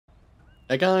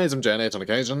Hey guys, I'm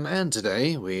JanetOnOccasion, and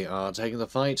today we are taking the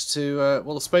fight to,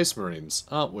 well, the Space Marines,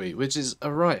 aren't we? Which is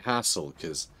a right hassle,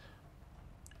 because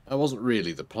that wasn't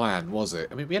really the plan, was it?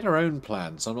 I mean, we had our own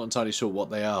plans, so I'm not entirely sure what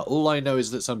they are. All I know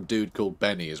is that some dude called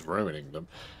Benny is ruining them,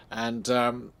 and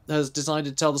has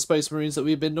decided to tell the Space Marines that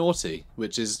we've been naughty,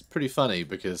 which is pretty funny,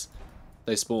 because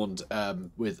they spawned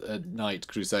with a Knight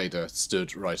Crusader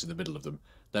stood right in the middle of them.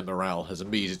 Their morale has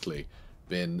immediately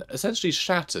been essentially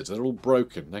shattered. They're all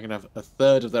broken. They're going to have a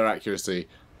third of their accuracy,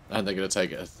 and they're going to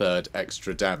take a third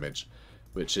extra damage,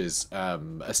 which is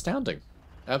astounding.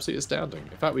 Absolutely astounding.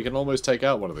 In fact, we can almost take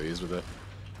out one of these with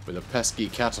a pesky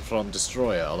Cataphrone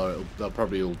Destroyer, although they'll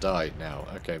probably all die now.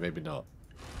 Okay, maybe not.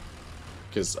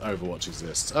 Because Overwatch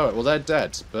exists. Oh, well, they're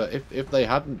dead. But if they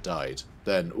hadn't died,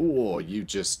 then, oh, you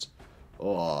just...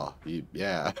 Oh,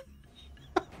 yeah.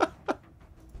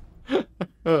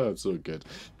 Oh, it's all good.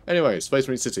 Anyway, Space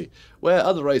Marine City. Where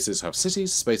other races have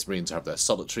cities, Space Marines have their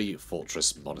solitary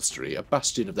fortress monastery, a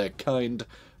bastion of their kind,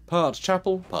 part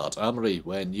chapel, part armory,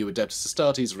 where new Adeptus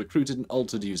Astartes are recruited and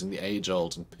altered using the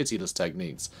age-old and pitiless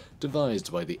techniques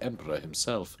devised by the Emperor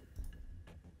himself.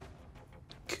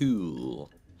 Cool.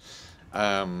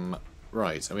 Right,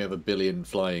 and we have a billion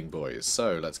flying boys,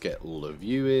 so let's get all of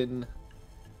you in.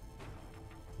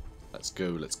 Let's go,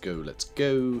 let's go, let's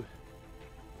go.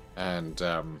 And,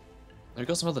 we've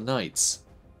got some other knights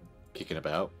kicking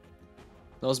about.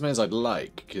 Not as many as I'd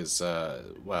like, because,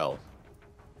 well,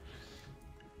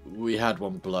 we had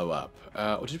one blow up.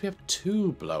 Or did we have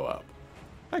two blow up?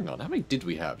 Hang on, how many did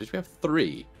we have? Did we have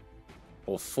 3?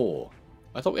 Or 4?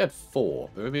 I thought we had 4,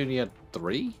 but maybe we only had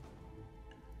 3?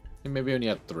 Maybe we only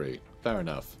had 3. Fair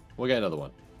enough. We'll get another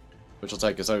one. Which will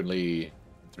take us only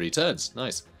 3 turns.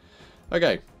 Nice.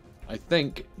 Okay, I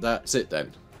think that's it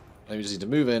then. We just need to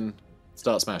move in,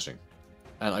 start smashing.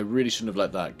 And I really shouldn't have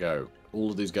let that go.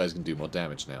 All of these guys can do more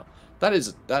damage now. That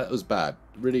was bad.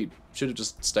 Really should have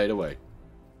just stayed away.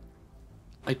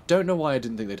 I don't know why I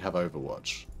didn't think they'd have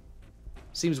Overwatch.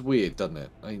 Seems weird, doesn't it?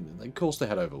 I mean, of course they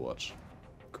had Overwatch.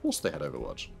 Of course they had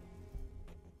Overwatch.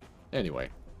 Anyway.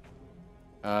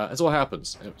 It's what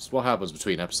happens. It's what happens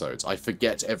between episodes. I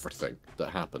forget everything that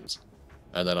happens.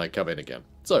 And then I come in again.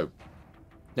 So,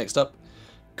 next up.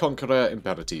 Conqueror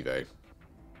Imperative.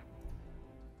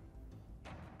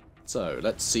 So,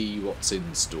 let's see what's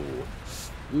in store.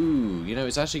 Ooh, you know,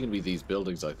 it's actually going to be these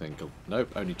buildings, I think. Oh, nope,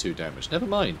 only 2 damage. Never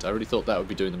mind, I really thought that would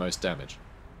be doing the most damage.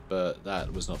 But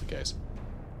that was not the case.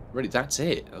 Really, that's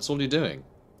it. That's all you're doing.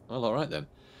 Well, alright then.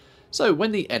 So,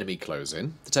 when the enemy close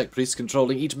in, the tech priests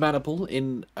controlling each mana pool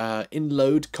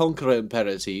inload Conqueror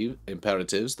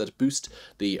imperatives that boost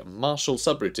the martial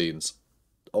subroutines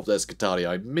of their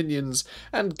Scutarii minions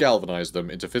and galvanize them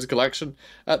into physical action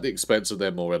at the expense of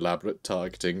their more elaborate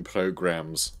targeting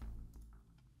programs.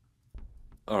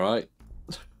 Alright.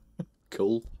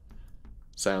 Cool.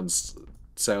 Sounds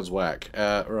whack.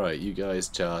 Right, you guys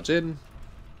charge in.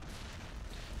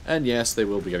 And yes, they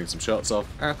will be getting some shots off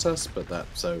at us, but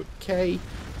that's okay.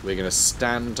 We're going to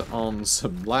stand on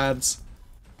some lads.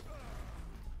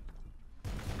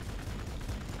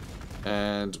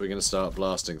 And we're going to start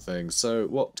blasting things. So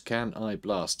what can I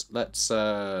blast? Let's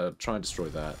try and destroy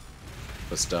that,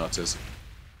 for starters.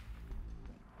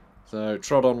 So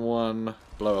trod on one,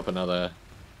 blow up another.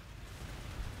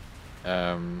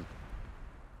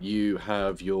 You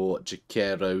have your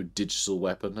Jaquero digital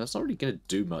weapon. That's not really going to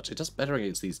do much. It does better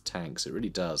against these tanks. It really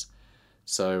does.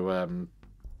 So,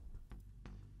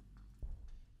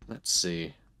 let's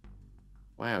see.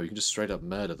 Wow, you can just straight up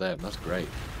murder them. That's great.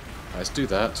 Let's do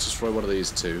that. Let's destroy one of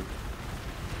these 2.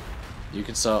 You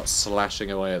can start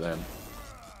slashing away at them.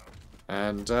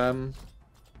 And,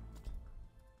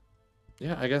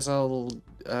 yeah, I guess I'll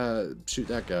shoot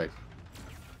that guy.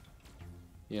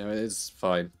 You know, it's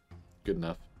fine. Good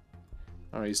enough.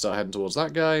 Alright, you start heading towards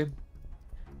that guy.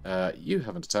 You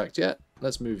haven't attacked yet.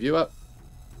 Let's move you up.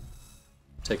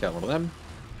 Take out one of them.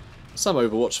 Some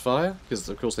Overwatch fire, because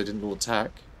of course they didn't all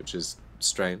attack, which is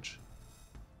strange.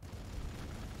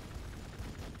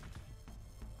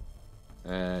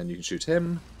 And you can shoot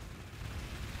him.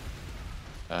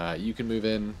 You can move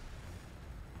in.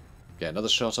 Get another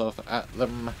shot off at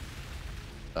them.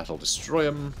 That'll destroy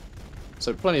them.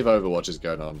 So plenty of Overwatches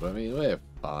going on, but I mean, we're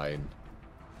fine.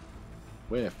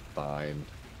 We're fine.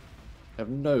 They have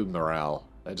no morale.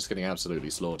 They're just getting absolutely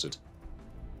slaughtered.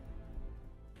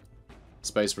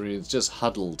 Space Marines just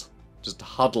huddled. Just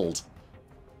huddled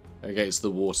against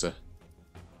the water.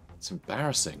 It's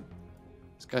embarrassing.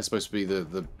 This guy's supposed to be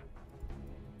the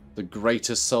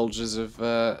greatest soldiers of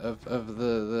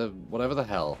the whatever the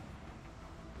hell.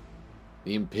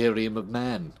 The Imperium of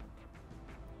Man.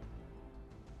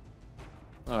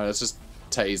 Alright, let's just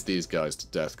tase these guys to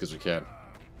death because we can.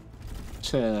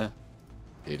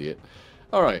 Idiot.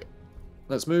 Alright.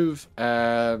 Let's move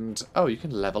and... Oh, you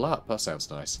can level up. That sounds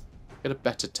nice. Get a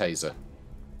better taser.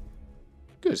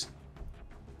 Good.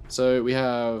 So we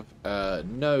have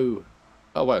no...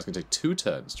 Oh, wow, it's going to take 2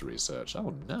 turns to research.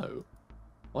 Oh, no.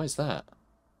 Why is that?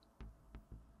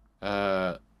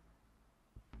 What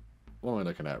am I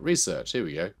looking at? Research. Here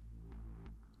we go.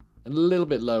 A little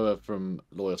bit lower from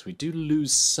loyalty. We do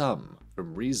lose some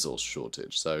from resource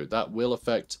shortage, so that will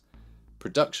affect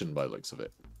production by the looks of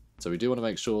it. So we do want to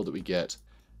make sure that we get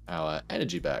our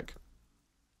energy back.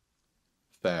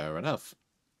 Fair enough.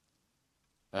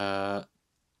 So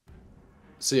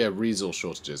yeah, resource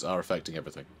shortages are affecting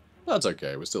everything. That's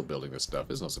okay, we're still building this stuff,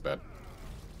 it's not so bad.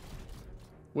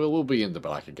 We'll be in the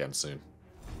black again soon.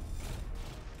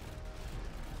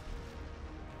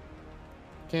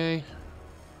 Okay.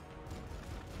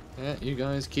 Yeah, you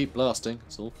guys keep blasting,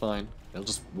 it's all fine. They'll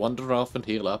just wander off and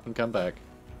heal up and come back.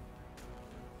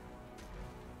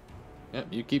 Yep,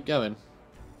 you keep going.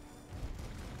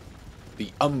 The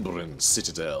Umbran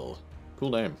Citadel. Cool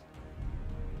name.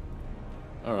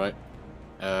 Alright.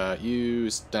 You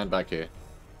stand back here.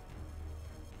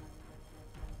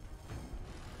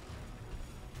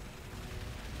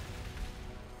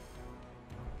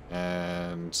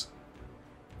 And...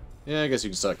 yeah, I guess you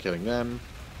can start killing them.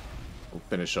 We'll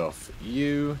finish off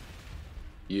you.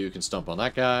 You can stomp on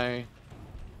that guy.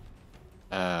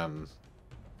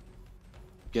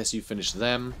 Guess you finish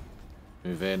them.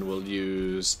 Move in. We'll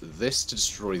use this to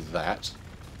destroy that.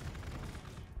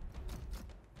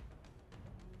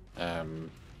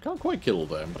 Can't quite kill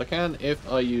them, but I can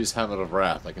if I use Hammer of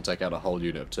Wrath. I can take out a whole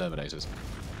unit of Terminators.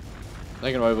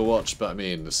 They're going to Overwatch, but I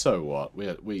mean, so what?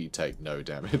 We take no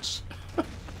damage.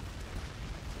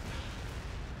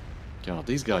 God,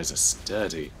 these guys are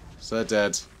sturdy. So they're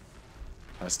dead.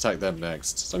 Let's attack them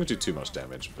next. It's not going to do too much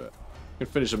damage, but we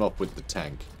can finish them off with the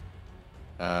tank.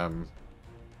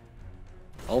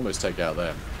 Almost take out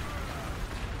them.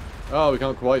 Oh, we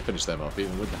can't quite finish them off,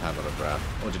 even with the Hammer of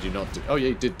Wrath. Or did you not do... Oh, yeah,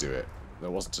 you did do it. There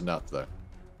wasn't enough, though.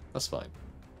 That's fine.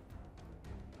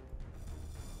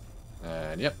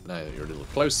 And, yep, now that you're a little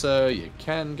closer, you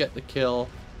can get the kill.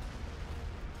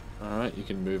 Alright, you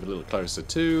can move a little closer,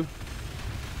 too.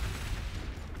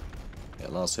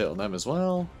 Get last hit on them as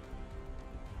well.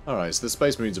 Alright, so the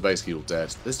Space Marines are basically all dead.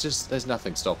 There's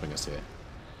nothing stopping us here.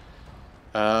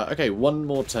 Okay, one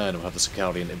more turn and we'll have the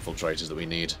Sicarian infiltrators that we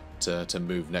need to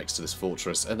move next to this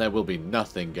fortress, and there will be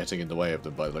nothing getting in the way of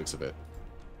them by the looks of it.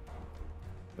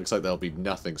 Looks like there'll be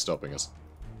nothing stopping us.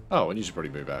 Oh, and you should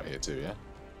probably move out here too, yeah?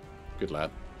 Good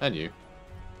lad. And you.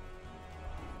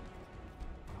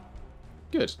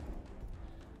 Good.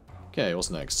 Okay, what's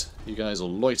next? You guys will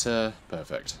loiter.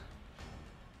 Perfect.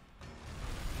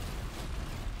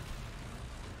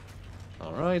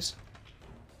 Alright.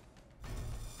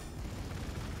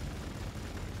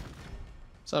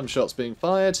 Some shots being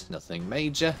fired, nothing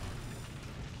major.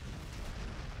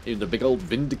 Even the big old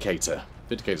Vindicator.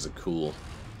 Vindicators are cool.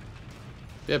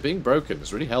 Yeah, being broken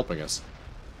is really helping us.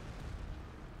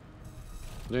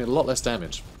 Doing a lot less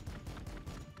damage.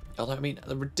 Although, I mean,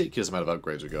 the ridiculous amount of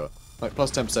upgrades we got. Like,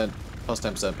 plus 10%, plus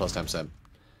 10%, plus 10%.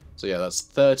 So yeah, that's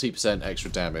 30%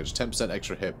 extra damage, 10%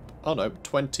 extra hit... Oh no,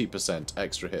 20%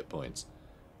 extra hit points.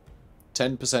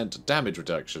 10% damage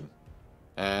reduction.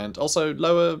 And also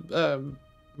lower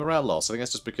morale loss. I think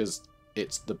that's just because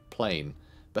it's the plane.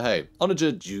 But hey,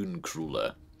 Onager Dune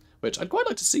Crueler. Which I'd quite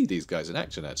like to see these guys in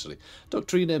action, actually.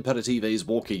 Doctrina Imperative's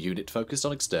Walker unit focused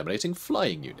on exterminating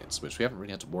flying units, which we haven't really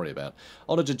had to worry about.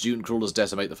 Onager Dune Cruelers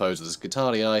decimate the foes of the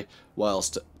Scutarii,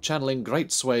 whilst channeling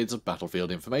great swathes of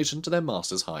battlefield information to their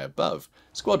masters high above.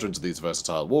 Squadrons of these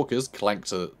versatile walkers clank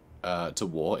to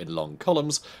war in long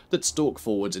columns that stalk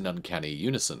forwards in uncanny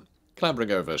unison.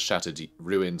 Clambering over shattered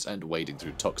ruins and wading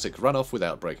through toxic runoff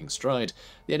without breaking stride,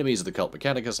 the enemies of the Cult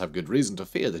Mechanicus have good reason to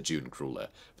fear the Dune Crueler,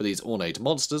 for these ornate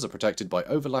monsters are protected by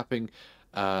overlapping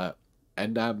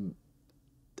enematous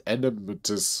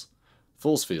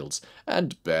force fields,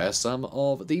 and bear some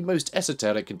of the most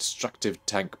esoteric and destructive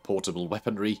tank portable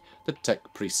weaponry that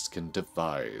tech priests can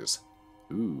devise.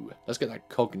 Ooh, let's get that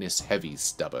Cognis Heavy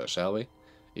Stubber, shall we?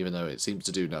 Even though it seems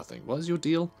to do nothing. What is your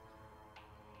deal?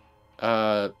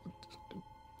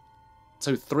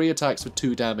 So 3 attacks for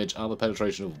 2 damage, armor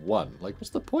penetration of 1. Like,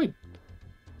 what's the point?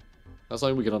 That's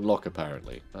something we can unlock,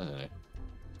 apparently. I don't know.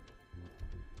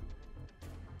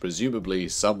 Presumably,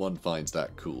 someone finds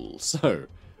that cool. So,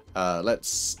 let's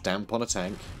stamp on a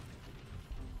tank.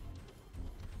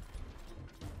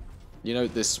 You know,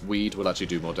 this weed will actually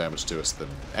do more damage to us than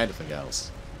anything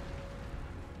else.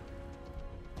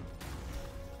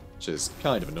 Which is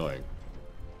kind of annoying.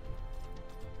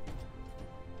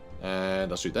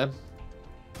 And I'll shoot them.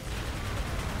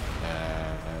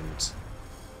 And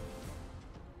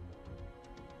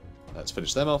let's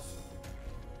finish them off.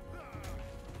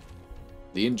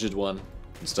 The injured one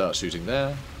can start shooting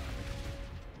there.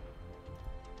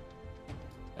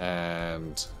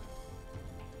 And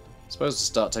I'm supposed to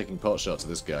start taking pot shots at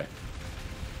this guy.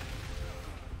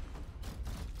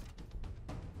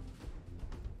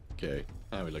 Okay,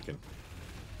 how are we looking?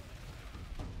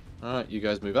 Alright, you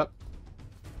guys move up.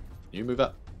 You move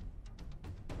up.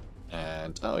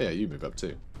 And, oh yeah, you move up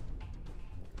too.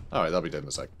 Alright, they'll be dead in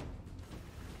a sec.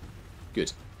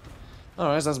 Good.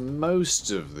 Alright, so that's most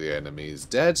of the enemies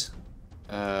dead.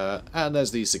 And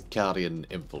there's the Sicarian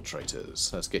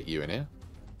infiltrators. Let's get you in here.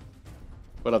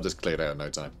 We'll have this cleared out in no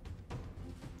time.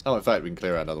 Oh, in fact, we can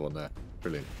clear out another one there.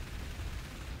 Brilliant.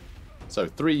 So,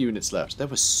 3 units left. There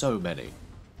were so many.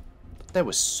 There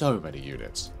were so many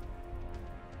units.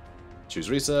 Choose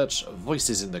research.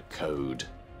 Voices in the code.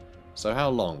 So how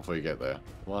long before you get there?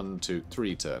 1, 2,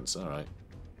 3 turns. Alright.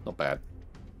 Not bad.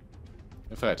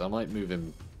 In fact, I might move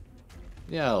him...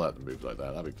 Yeah, I'll let them move like that.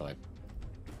 That'll be fine.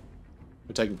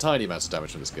 We're taking tiny amounts of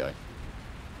damage from this guy.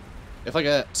 If I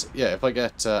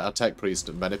get our tech priest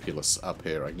Manipulus up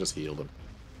here, I can just heal them.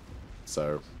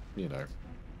 So, you know.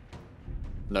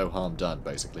 No harm done,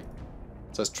 basically.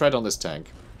 So let's tread on this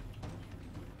tank.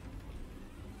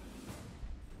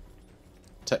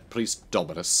 Tech priest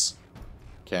Dominus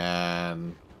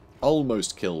can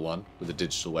almost kill one with a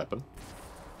digital weapon.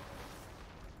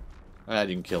 And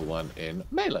you can kill one in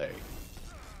melee.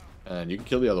 And you can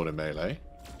kill the other one in melee.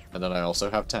 And then I also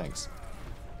have tanks.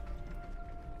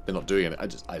 They're not doing it. I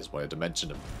just wanted to mention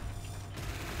them.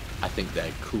 I think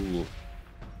they're cool.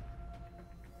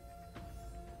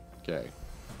 Okay.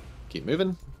 Keep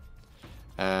moving.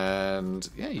 And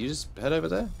yeah, you just head over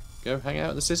there. Go hang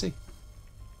out in the city.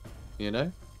 You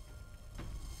know?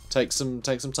 Take some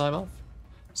time off.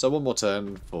 So 1 more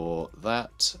turn for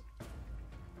that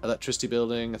electricity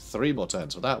building, 3 more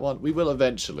turns for that one. We will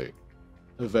eventually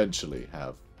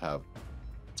have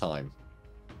time.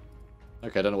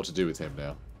 Okay, I don't know what to do with him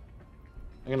now.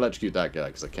 I'm going to electrocute that guy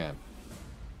because I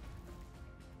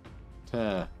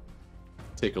can.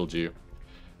 Tickled you.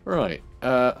 Right.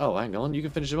 Oh, hang on. You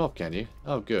can finish him off, can you?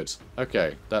 Oh, good.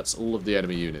 Okay, that's all of the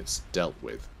enemy units dealt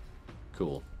with.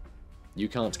 Cool. You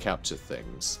can't capture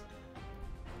things.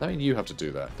 That means you have to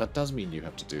do that. That does mean you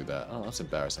have to do that. Oh, that's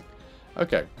embarrassing.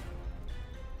 Okay.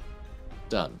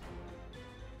 Done.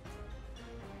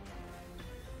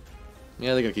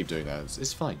 Yeah, they're going to keep doing that.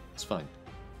 It's fine. It's fine.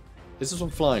 Is this one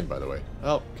flying, by the way?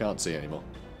 Oh, can't see anymore.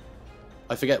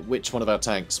 I forget which one of our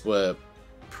tanks were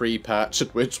pre-patch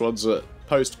and which ones were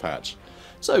post-patch.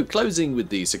 So, closing with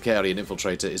the Sicarian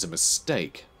infiltrator is a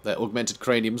mistake. Their augmented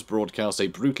craniums broadcast a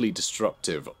brutally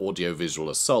destructive audio-visual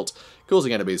assault,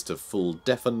 causing enemies to fall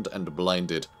deafened and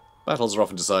blinded. Battles are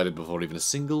often decided before even a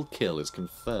single kill is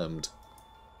confirmed.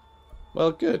 Well,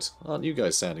 good. Aren't you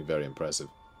guys sounding very impressive?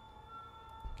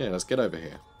 Okay, let's get over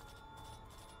here.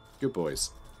 Good boys.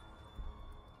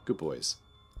 Good boys.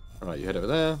 Alright, you head over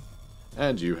there,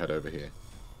 and you head over here.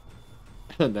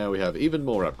 And now we have even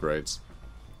more upgrades.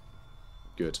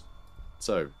 Good.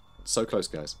 So close,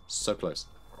 guys. So close.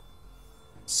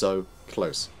 So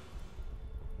close.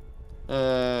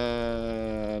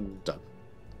 And done.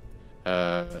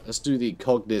 Let's do the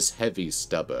Cognis Heavy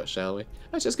Stubber, shall we?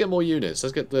 Let's just get more units.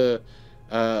 Let's get the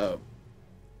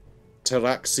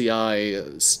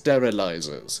Taraxii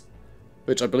Sterilizers,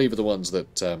 which I believe are the ones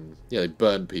that, yeah, they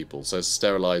burn people. So it's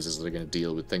sterilizers that are going to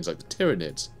deal with things like the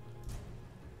Tyranids.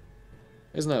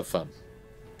 Isn't that fun?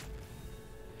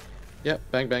 Yep,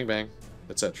 bang, bang, bang,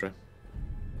 etc.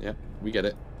 Yep, we get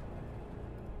it.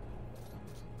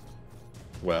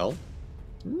 Well,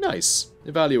 nice.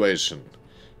 Evaluation.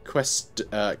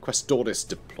 Questoris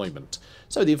deployment.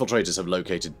 So the infiltrators have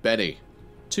located Benny.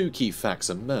 2 key facts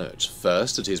emerge.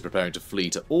 First, that he is preparing to flee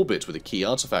to orbit with a key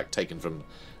artifact taken from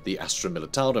the Astra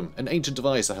Militarum, an ancient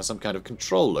device that has some kind of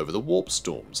control over the warp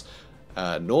storms.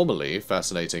 Normally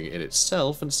fascinating in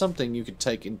itself, and something you could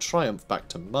take in triumph back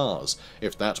to Mars,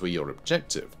 if that were your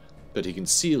objective, but he can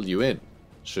seal you in,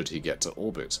 should he get to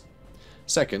orbit.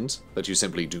 Second, that you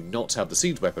simply do not have the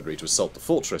siege weaponry to assault the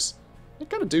fortress. You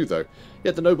kind of do, though.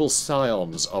 Yet the noble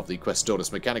scions of the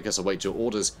Questoris Mechanicus await your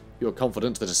orders. You are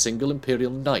confident that a single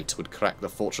Imperial Knight would crack the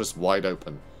fortress wide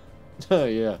open.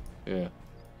 Yeah.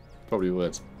 Probably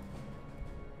would.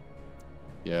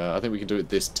 Yeah, I think we can do it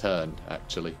this turn,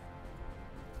 actually.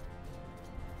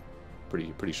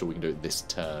 Pretty sure we can do it this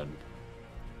turn.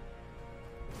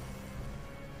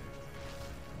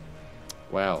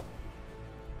 Wow.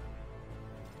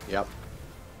 Yep.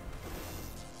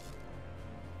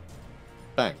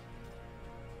 Bang.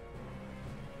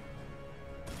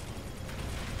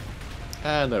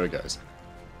 And there it goes.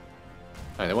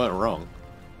 Hey, they weren't wrong.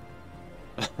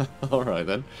 Alright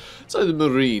then. So the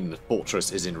Marine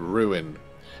fortress is in ruin.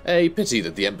 A pity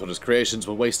that the Emperor's creations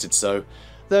were wasted so,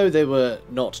 though they were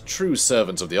not true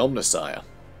servants of the Omnissiah.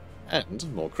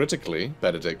 And, more critically,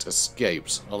 Benedict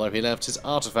escaped, although he left his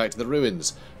artifact in the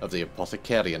ruins of the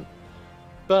Apothecarian.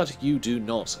 But you do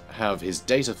not have his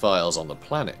data files on the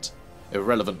planet.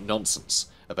 Irrelevant nonsense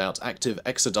about active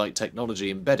exodite technology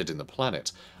embedded in the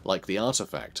planet, like the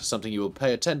artifact, something you will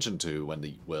pay attention to when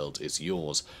the world is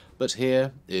yours. But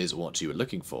here is what you were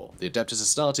looking for. The Adeptus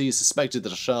Astartes suspected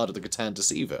that a shard of the Catan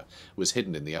Deceiver was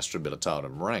hidden in the Astra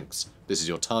Militarum ranks. This is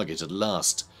your target at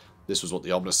last. This was what the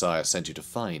Omnissiah sent you to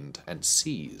find and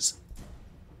seize.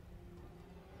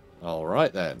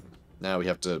 Alright then. Now we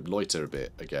have to loiter a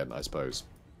bit again, I suppose.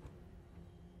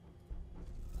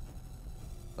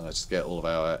 Let's get all of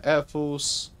our Air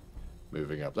Force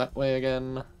moving up that way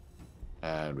again.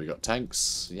 And we got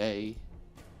tanks. Yay.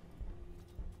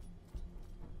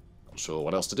 Not sure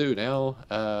what else to do now.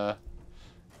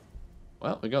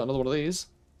 Well, we got another one of these.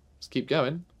 Let's keep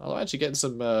going. Although actually getting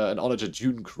some an Onager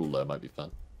Dune Crawler might be fun.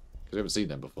 Because we haven't seen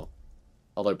them before.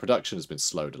 Although production has been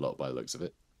slowed a lot by the looks of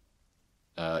it.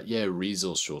 Yeah,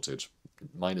 resource shortage.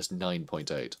 Minus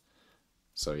 9.8.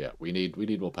 So yeah, we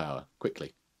need more power.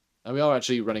 Quickly. And we are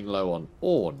actually running low on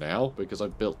ore now, because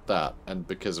I've built that, and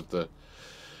because of the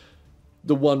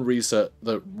one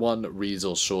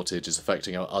resource shortage is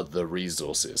affecting our other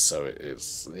resources, so it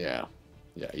is, yeah.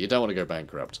 Yeah, you don't want to go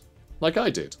bankrupt. Like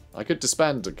I did. I could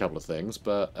disband a couple of things,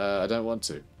 but I don't want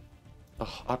to.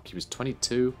 Oh, upkeep is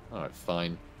 22? Alright,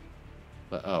 fine.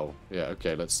 But, oh, yeah,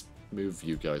 okay, let's move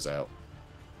you guys out.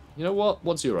 You know what?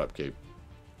 What's your upkeep?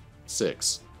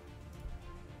 6.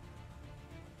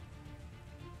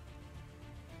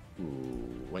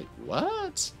 Ooh, wait,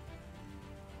 what?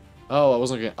 Oh, I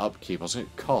wasn't going to upkeep, I was going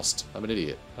to cost. I'm an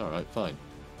idiot. Alright, fine.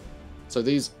 So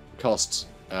these cost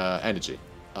energy,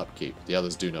 upkeep. The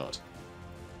others do not.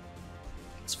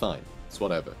 It's fine. It's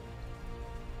whatever.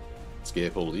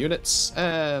 Skip all the units,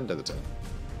 and end the turn.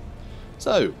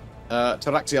 So,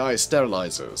 Terraxii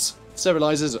Sterilizers.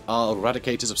 Sterilizers are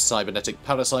eradicators of cybernetic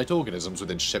parasite organisms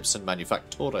within ships and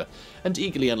manufactura, and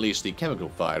eagerly unleash the chemical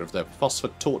fire of their phosphor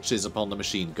torches upon the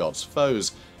machine god's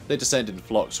foes. They descend in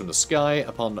flocks from the sky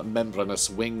upon membranous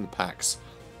wing packs,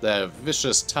 their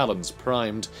vicious talons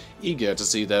primed, eager to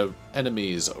see their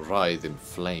enemies writhe in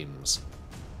flames.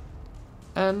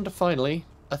 And finally,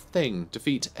 a thing.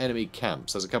 Defeat enemy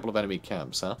camps. There's a couple of enemy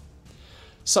camps, huh?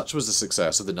 Such was the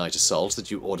success of the night assault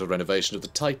that you order renovation of the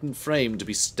Titan frame to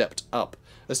be stepped up,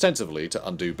 ostensibly to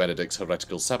undo Benedict's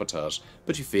heretical sabotage,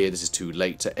 but you fear this is too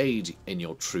late to aid in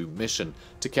your true mission,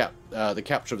 to the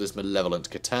capture of this malevolent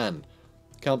Catan.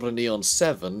 Company Neon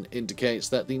 7 indicates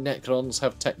that the Necrons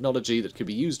have technology that could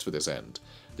be used for this end.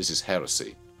 This is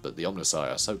heresy, but the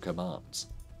Omnissiah so commands.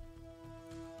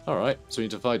 Alright, so we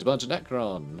need to fight a bunch of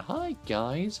Necron. Hi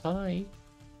guys, hi.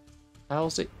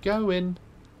 How's it going?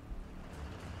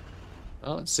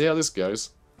 Well, let's see how this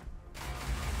goes.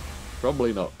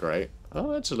 Probably not great.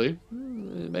 Oh, actually,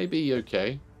 it may be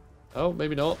okay. Oh,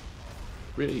 maybe not.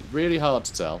 Really, really hard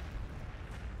to tell.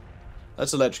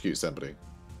 Let's electrocute somebody.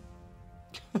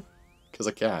 Because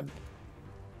I can.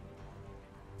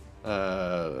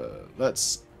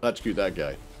 Let's electrocute that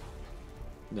guy.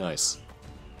 Nice.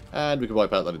 And we can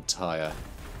wipe out that entire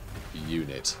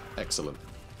unit. Excellent.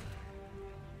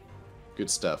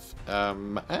 Good stuff.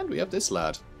 And we have this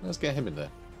lad. Let's get him in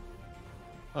there.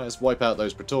 Right, let's wipe out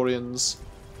those Praetorians.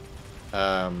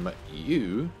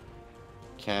 You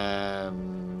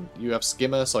can... You have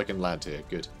skimmer, so I can land here.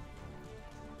 Good.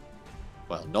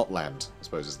 Well, not land, I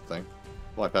suppose is the thing.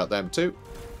 Wipe out them too.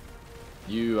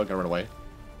 You are going to run away.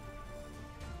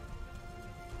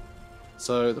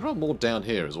 So there are more down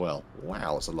here as well.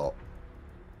 Wow, that's a lot.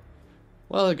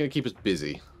 Well, they're going to keep us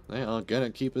busy. They are going to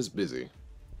keep us busy.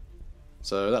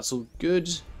 So that's all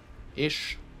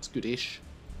good-ish. It's good-ish.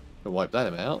 Gonna wipe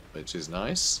that out, which is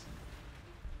nice.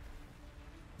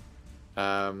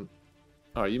 Alright,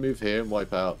 you move here and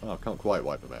wipe out... Oh, I can't quite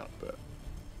wipe them out, but...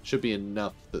 Should be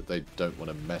enough that they don't want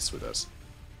to mess with us.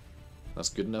 That's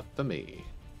good enough for me.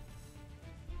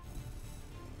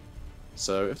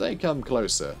 So if they come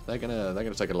closer, they're gonna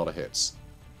take a lot of hits.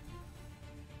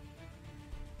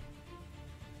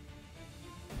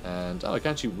 And oh, I can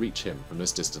actually reach him from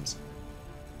this distance,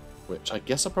 which I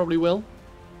guess I probably will.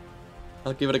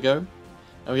 I'll give it a go.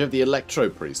 And we have the Electro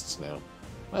Priests now.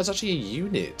 Oh, it's actually a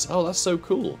unit. Oh, that's so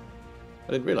cool.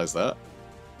 I didn't realise that.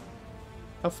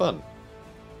 How fun.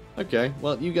 Okay,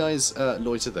 well, you guys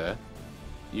loiter there.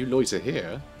 You loiter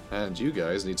here. And you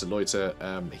guys need to loiter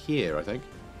here, I think.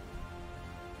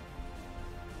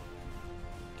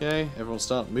 Okay, everyone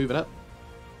start moving up.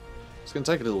 It's going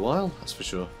to take a little while, that's for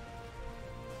sure.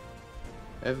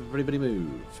 Everybody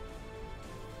move.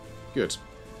 Good.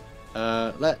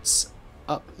 Let's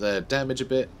up their damage a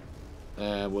bit.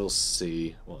 We'll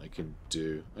see what I can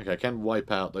do. Okay, I can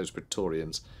wipe out those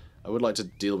Praetorians. I would like to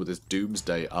deal with this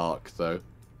Doomsday arc, though.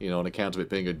 You know, on account of it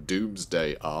being a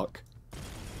Doomsday arc.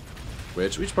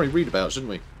 Which we should probably read about,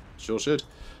 shouldn't we? Sure should.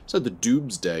 So the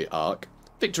Doomsday arc.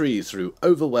 Victory through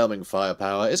overwhelming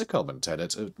firepower is a common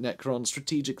tenet of Necron's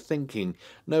strategic thinking.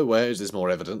 Nowhere is this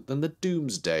more evident than the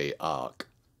Doomsday arc.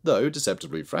 Though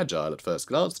deceptively fragile at first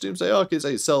glance, the Doomsday arc is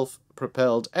a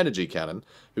self-propelled energy cannon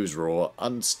whose raw,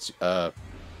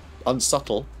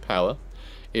 unsubtle power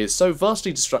is so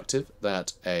vastly destructive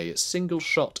that a single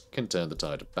shot can turn the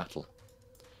tide of battle.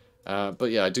 But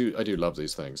yeah, I do love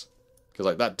these things because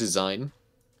like that design.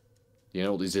 You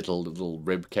know, all these little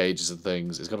rib cages and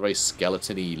things. It's got a very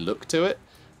skeleton-y look to it,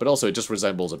 but also it just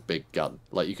resembles a big gun.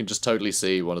 Like, you can just totally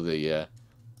see one of the,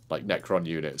 like, Necron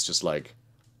units just, like,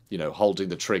 you know, holding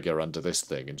the trigger under this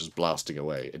thing and just blasting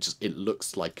away. It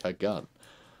looks like a gun.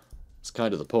 It's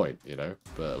kind of the point, you know?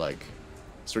 But, like,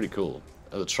 it's really cool.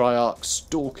 And the Triarch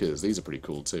Stalkers, these are pretty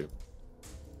cool, too.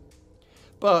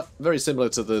 But, very similar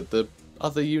to the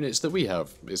other units that we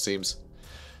have, it seems.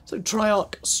 So,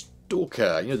 Triarch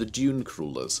Stalker, you know, the dune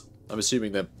crawlers. I'm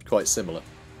assuming they're quite similar.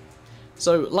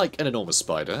 So, like an enormous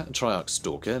spider, a Triarch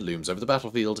Stalker looms over the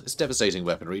battlefield, its devastating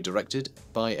weaponry directed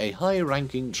by a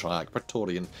high-ranking Triarch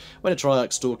Praetorian. When a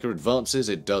Triarch Stalker advances,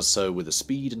 it does so with a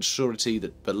speed and surety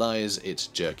that belies its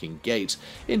jerking gait.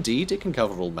 Indeed, it can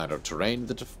cover all manner of terrain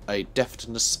with a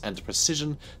deftness and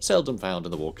precision seldom found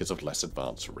in the walkers of less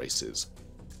advanced races.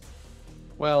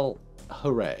 Well,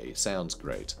 hooray, sounds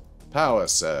great. Power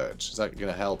Surge. Is that going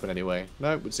to help in any way?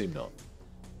 No, it would seem not.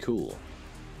 Cool.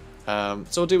 So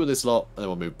we'll deal with this lot, and then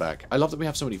we'll move back. I love that we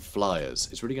have so many flyers.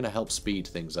 It's really going to help speed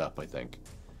things up, I think.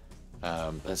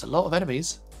 There's a lot of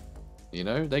enemies. You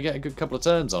know, they get a good couple of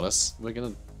turns on us. We're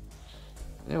going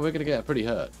to get pretty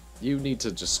hurt. You need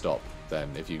to just stop, then,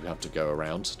 if you have to go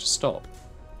around. Just stop.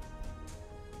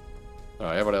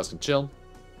 Alright, everyone else can chill.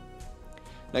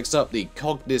 Next up, the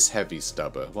Cognis Heavy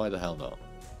Stubber. Why the hell not?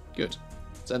 Good.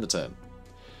 Let's end the turn.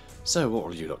 So, what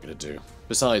are you not going to do?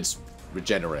 Besides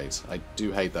regenerate. I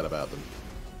do hate that about them.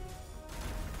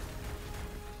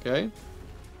 Okay.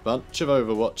 Bunch of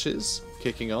Overwatches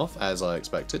kicking off, as I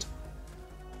expected.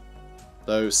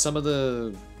 Though some of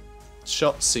the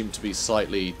shots seem to be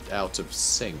slightly out of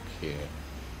sync here.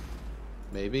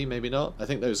 Maybe, maybe not. I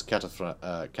think those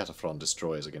Cataphron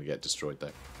destroyers are going to get destroyed,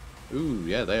 though. Ooh,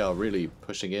 yeah, they are really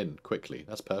pushing in quickly.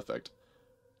 That's perfect.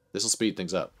 This will speed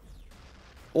things up.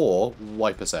 Or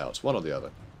wipe us out. One or the other.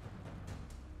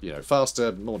 You know,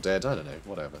 faster, more dead, I don't know,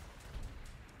 whatever.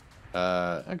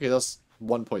 Okay, that's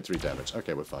 1.3 damage.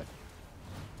 Okay, we're fine.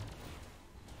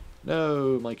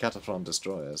 No, my Cataphron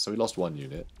destroyer. So we lost one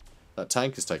unit. That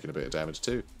tank is taking a bit of damage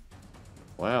too.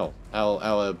 Wow,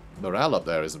 our morale up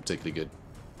there isn't particularly good.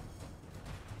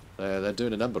 They're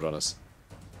doing a number on us.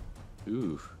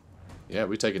 Ooh. Yeah,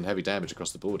 we've taken heavy damage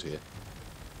across the board here.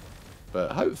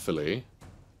 But hopefully,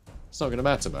 it's not going to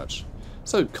matter much.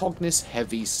 So, Cognis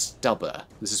Heavy Stubber.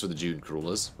 This is for the Dune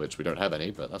Crawlers, which we don't have any,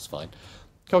 but that's fine.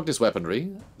 Cognis weaponry,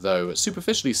 though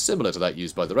superficially similar to that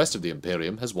used by the rest of the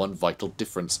Imperium, has one vital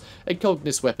difference. A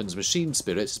Cognis weapon's machine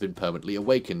spirit has been permanently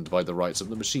awakened by the rites of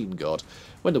the machine god.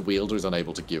 When the wielder is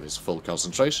unable to give his full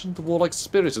concentration, the warlike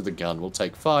spirit of the gun will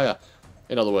take fire.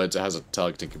 In other words, it has a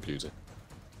targeting computer.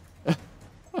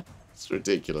 It's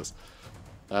ridiculous.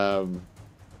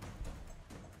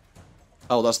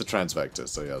 Oh, that's the transvector,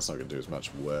 so yeah, that's not going to do as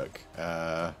much work.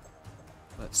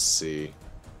 Let's see.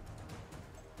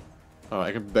 Alright,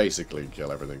 I can basically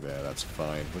kill everything there, that's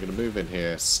fine. We're going to move in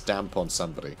here, stamp on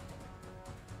somebody.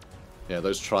 Yeah,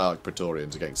 those Triarch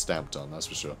Praetorians are getting stamped on, that's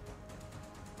for sure.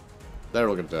 They're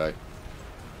all going to die.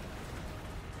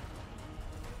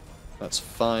 That's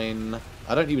fine.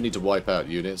 I don't even need to wipe out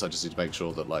units, I just need to make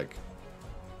sure that, like,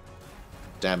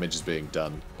 damage is being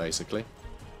done, basically.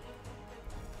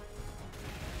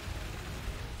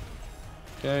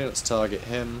 Okay, let's target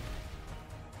him.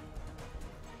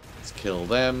 Let's kill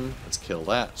them. Let's kill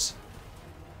that.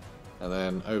 And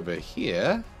then over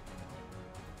here,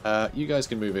 you guys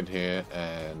can move in here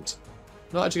and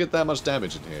not actually get that much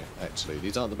damage in here, actually.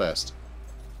 These aren't the best.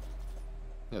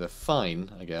 Yeah, they're fine,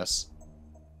 I guess.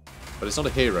 But it's not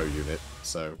a hero unit,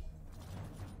 so,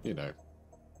 you know.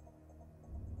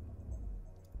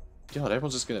 God,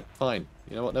 everyone's just gonna... Fine.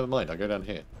 You know what? Never mind. I'll go down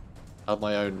here. Have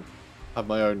my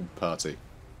own party.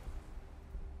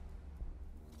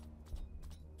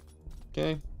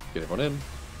 Okay. Get everyone in.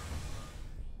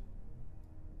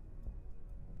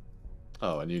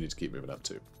 Oh, and you need to keep moving up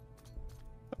too.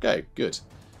 Okay, good.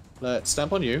 Let's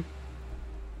stamp on you.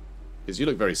 Because you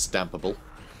look very stampable.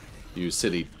 You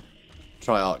silly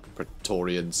Triarch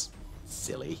Praetorians.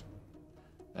 Silly.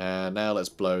 And now let's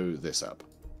blow this up.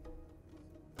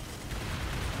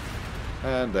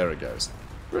 And there it goes.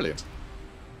 Brilliant.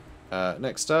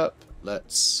 Next up,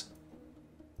 let's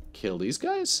kill these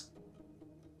guys.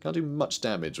 Can't do much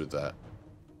damage with that.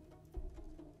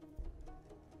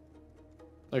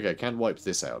 Okay, can wipe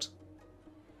this out.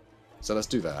 So let's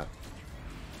do that.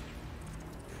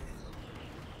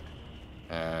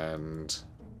 And...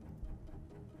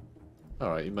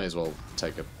 alright, you may as well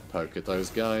take a poke at those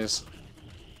guys.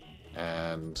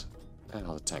 And...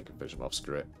 oh, the tank can finish them off,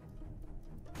 screw it.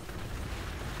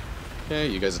 Okay,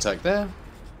 you guys attack there.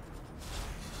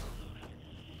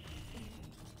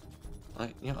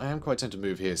 I am quite tempted to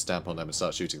move here, stamp on them, and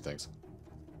start shooting things.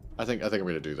 I think I'm going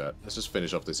to do that. Let's just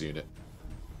finish off this unit.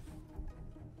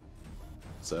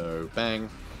 So, bang.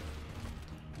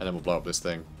 And then we'll blow up this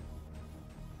thing.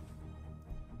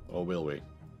 Or will we?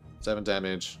 7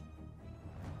 damage.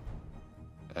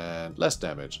 And less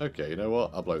damage. Okay, you know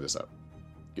what? I'll blow this up.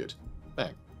 Good.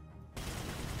 Bang.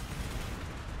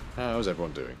 How's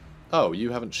everyone doing? Oh,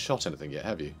 you haven't shot anything yet,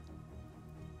 have you?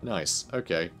 Nice.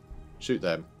 Okay. Shoot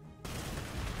them.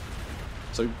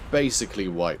 So basically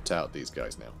wiped out these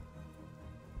guys now.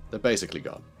 They're basically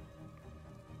gone.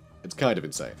 It's kind of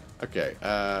insane. Okay,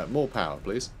 more power,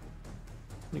 please.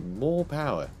 I need more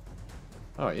power.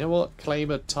 Alright, you know what?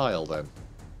 Claim a tile, then.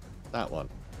 That one.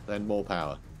 Then more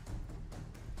power.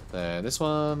 Then this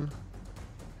one.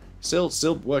 Still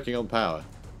working on power.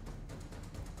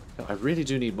 I really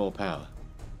do need more power.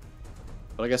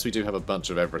 But I guess we do have a bunch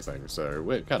of everything, so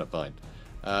we're kind of fine.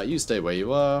 You stay where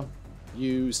you are.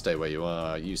 You stay where you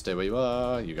are. You stay where you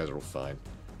are. You guys are all fine.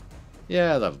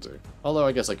 Yeah, that'll do. Although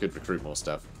I guess I could recruit more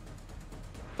stuff.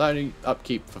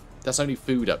 That's only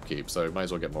food upkeep, so might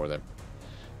as well get more of them.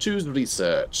 Choose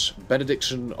research.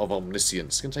 Benediction of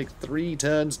Omniscience. It's going to take 3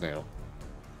 turns now.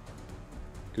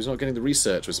 Because we're not getting the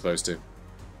research we're supposed to.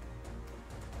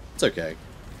 It's okay.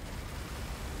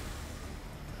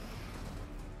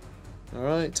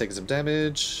 Alright, taking some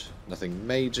damage. Nothing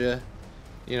major.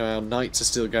 You know, our knights are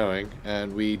still going,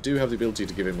 and we do have the ability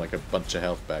to give him like a bunch of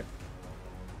health back.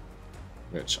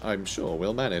 Which I'm sure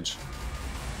we'll manage.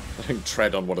 I can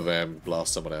tread on one of them,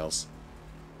 blast someone else.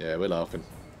 Yeah, we're laughing.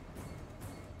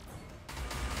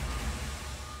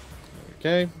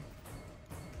 Okay.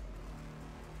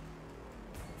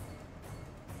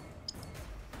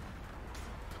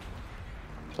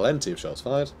 Plenty of shots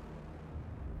fired.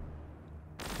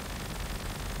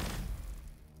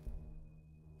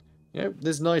 Yeah,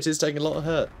 this knight is taking a lot of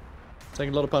hurt.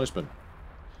 Taking a lot of punishment.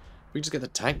 If we just get the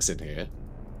tanks in here,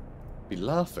 be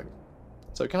laughing.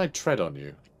 So can I tread on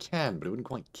you? I can, but it wouldn't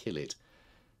quite kill it.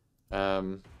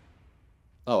 Oh,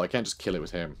 I can't just kill it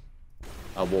with him.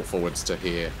 I'll walk forwards to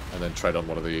here, and then tread on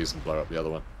one of these and blow up the other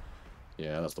one.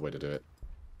 Yeah, that's the way to do it.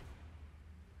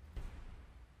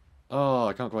 Oh,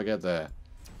 I can't quite get there.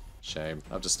 Shame.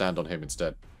 I have to stand on him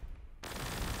instead.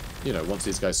 You know, once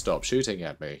these guys stop shooting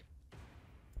at me.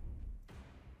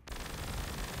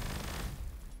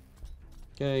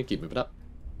 Okay, keep moving up.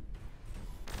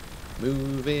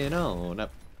 Moving on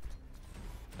up.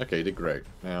 Okay, you did great.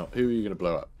 Now, who are you going to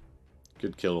blow up?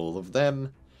 Could kill all of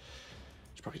them.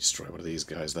 Should probably destroy one of these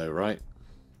guys, though, right?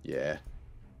 Yeah.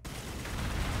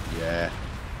 Yeah.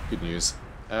 Good news.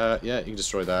 Yeah, you can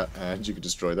destroy that, and you can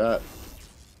destroy that.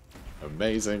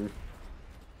 Amazing.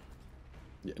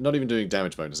 Yeah, not even doing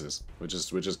damage bonuses. We're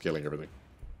just killing everything.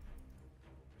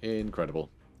 Incredible.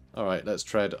 Alright, let's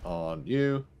tread on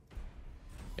you.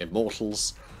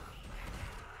 Immortals.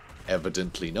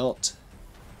 Evidently not.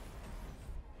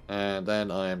 And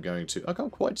then I am going to... I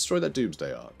can't quite destroy that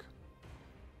Doomsday Arc.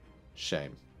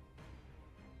 Shame.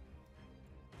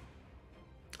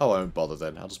 Oh, I won't bother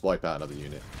then. I'll just wipe out another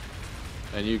unit.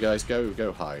 And you guys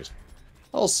go hide.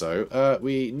 Also,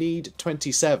 we need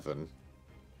 27.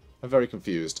 I'm very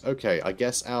confused. Okay, I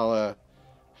guess our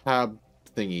hab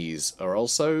thingies are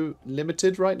also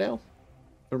limited right now?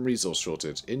 From resource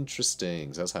shortage.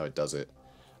 Interesting. That's how it does it.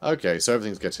 Okay, so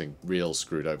everything's getting real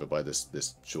screwed over by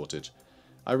this shortage.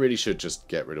 I really should just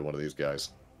get rid of one of these guys.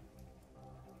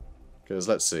 Because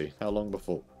let's see, how long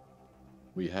before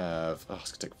we have... oh,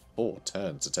 it's going to take 4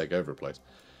 turns to take over a place.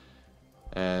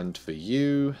 And for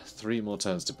you, 3 more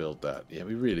turns to build that. Yeah,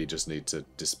 we really just need to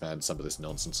disband some of this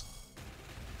nonsense.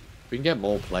 If we can get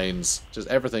more planes, just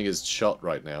everything is shot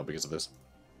right now because of this.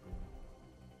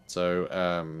 So,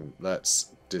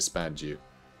 let's disband you.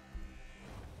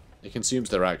 It consumes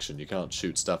their action. You can't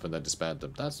shoot stuff and then disband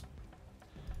them. That's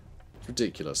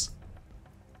ridiculous.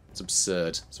 It's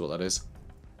absurd, that's what that is.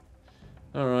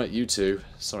 Alright, you two.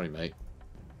 Sorry, mate.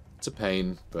 It's a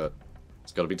pain, but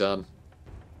it's got to be done.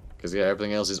 Because, yeah,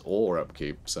 everything else is ore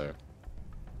upkeep, so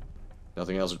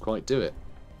nothing else would quite do it.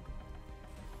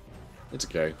 It's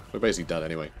okay. We're basically done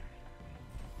anyway.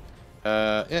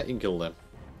 Yeah, you can kill them.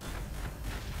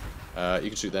 You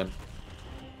can shoot them.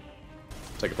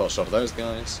 Take a pot shot of those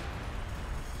guys.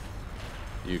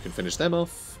 You can finish them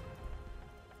off.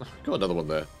 Got another one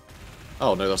there.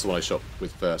 Oh, no, that's the one I shot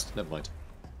with first. Never mind.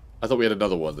 I thought we had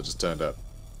another one that just turned up.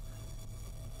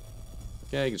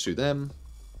 Okay, you can shoot them.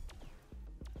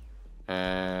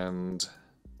 And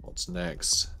what's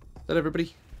next? Is that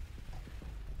everybody?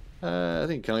 I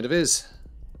think it kind of is.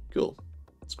 Cool.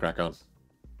 Let's crack on.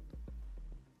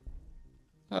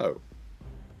 Oh.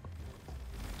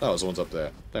 Oh, it's the one's up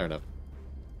there. Fair enough.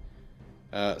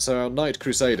 So our Knight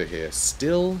Crusader here,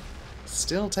 still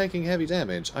taking heavy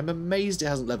damage. I'm amazed it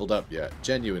hasn't leveled up yet.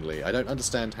 Genuinely, I don't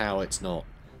understand how it's not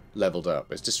leveled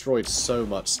up. It's destroyed so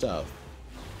much stuff.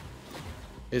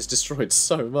 It's destroyed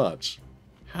so much.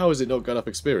 How has it not got enough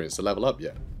experience to level up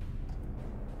yet?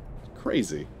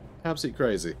 Crazy. Absolutely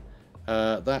crazy.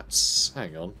 That's...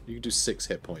 hang on. You can do 6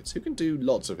 hit points. Who can do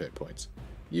lots of hit points?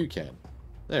 You can.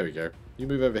 There we go. You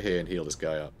move over here and heal this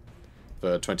guy up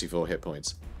for 24 hit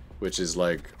points, which is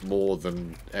like more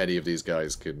than any of these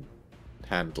guys can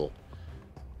handle.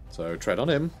 So tread on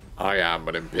him. I am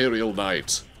an Imperial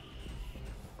Knight.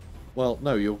 Well,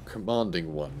 no, you're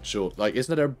commanding one. Sure, like,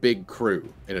 isn't there a big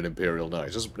crew in an Imperial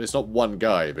Knight? It's not one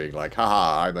guy being like,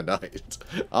 haha, I'm a knight.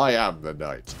 I am the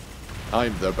knight.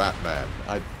 I'm the Batman.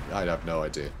 I'd have no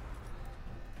idea.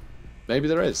 Maybe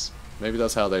there is. Maybe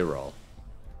that's how they roll.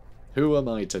 Who am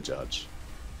I to judge?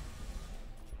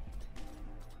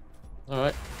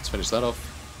 Alright, let's finish that off.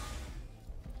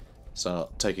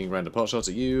 Start taking random pot shots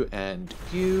at you and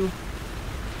you.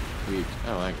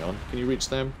 Oh, hang on. Can you reach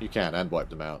them? You can, and wipe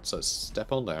them out. So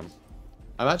step on them.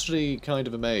 I'm actually kind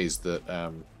of amazed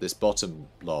that this bottom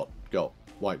lot got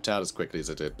wiped out as quickly as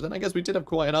it did. But then I guess we did have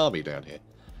quite an army down here. It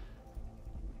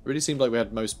really seemed like we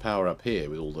had most power up here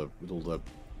with all the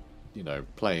you know,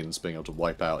 planes being able to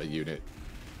wipe out a unit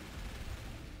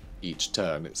each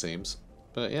turn, it seems.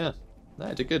 But yeah,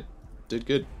 no, did good. Did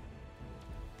good.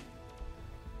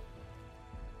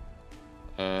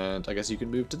 And I guess you can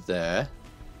move to there.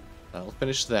 That'll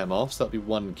finish them off, so that'll be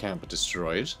one camp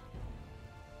destroyed.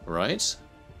 Right.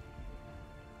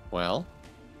 Well,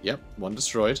 yep, one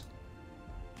destroyed.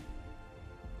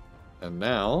 And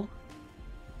now...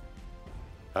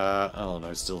 oh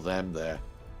no, still them there.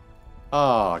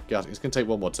 Ah, God, it's going to take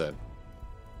one more turn.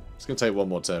 It's going to take one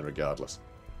more turn regardless.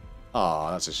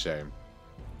 Ah, that's a shame.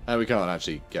 And we can't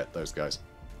actually get those guys.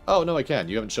 Oh, no, I can.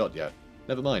 You haven't shot yet.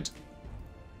 Never mind.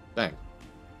 Bang.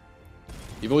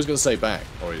 You've always got to say bang,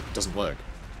 or it doesn't work.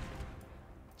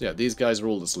 Yeah, these guys are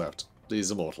all that's left. These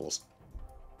immortals.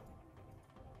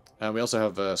 And we also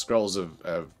have scrolls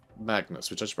of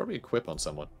Magnus, which I should probably equip on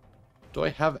someone. Do I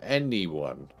have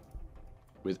anyone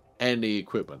with any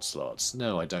equipment slots?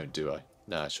 No, I don't, do I?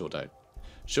 No, I sure don't.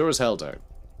 Sure as hell don't.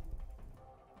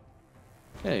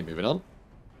 Okay, moving on.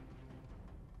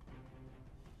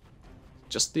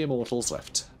 Just the immortals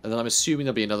left. And then I'm assuming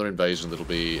there'll be another invasion that'll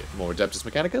be more Adeptus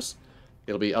Mechanicus.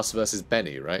 It'll be us versus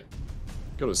Benny, right?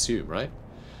 Gotta assume, right?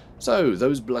 So,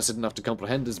 those blessed enough to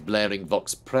comprehend this blaring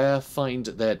vox prayer find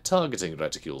their targeting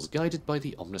reticules guided by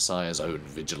the Omnissiah's own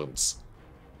vigilance.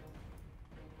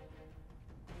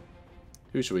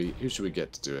 Who should we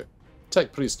get to do it?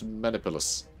 Tech Priest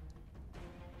Manipulus.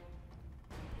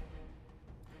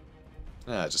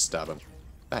 Ah, just stab him.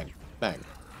 Bang, bang.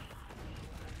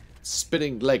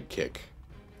 Spinning leg kick.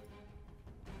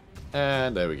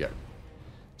 And there we go.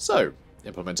 So,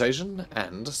 implementation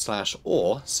and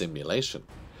 /or simulation.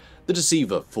 The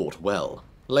Deceiver fought well.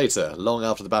 Later, long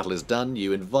after the battle is done,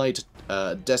 you invite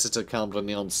Desitor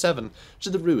Cambranion 7 to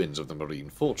the ruins of the marine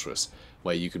fortress,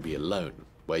 where you can be alone,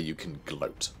 where you can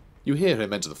gloat. You hear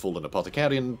him enter the fallen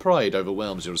apothecarian, pride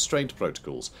overwhelms your restraint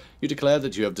protocols. You declare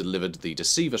that you have delivered the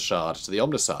Deceiver shard to the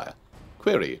Omnissiah.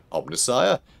 Query,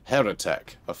 Omnissiah?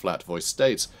 Heretic, a flat voice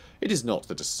states. It is not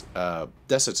the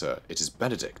Desitor, it is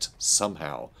Benedict,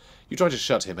 somehow. You try to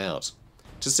shut him out.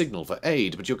 To signal for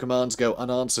aid, but your commands go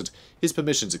unanswered. His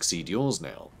permissions exceed yours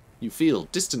now. You feel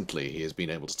distantly he has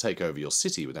been able to take over your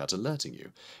city without alerting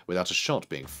you, without a shot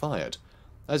being fired.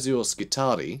 As your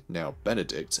Skitari, now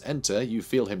Benedict, enter, you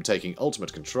feel him taking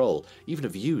ultimate control, even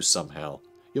of you somehow.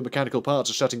 Your mechanical parts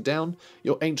are shutting down,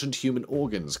 your ancient human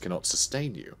organs cannot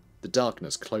sustain you. The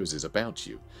darkness closes about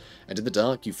you, and in the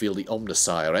dark you feel the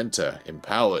Omnissiah enter,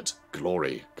 empowered.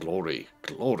 Glory, glory,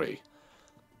 glory.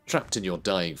 Trapped in your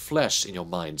dying flesh, in your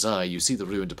mind's eye, you see the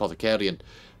ruined apothecarian,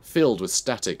 filled with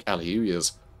static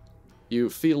allelujahs. You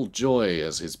feel joy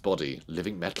as his body,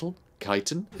 living metal,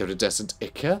 chitin, iridescent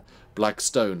ichor, black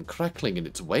stone crackling in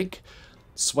its wake,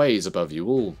 sways above you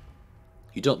all.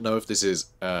 You don't know if this is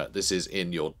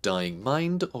in your dying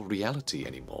mind or reality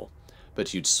anymore,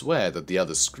 but you'd swear that the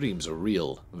other screams are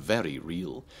real, very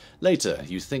real. Later,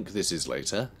 you think this is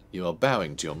later, you are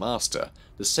bowing to your master,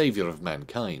 the saviour of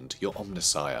mankind, your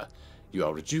Omnissiah. You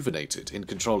are rejuvenated, in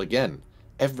control again.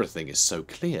 Everything is so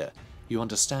clear. You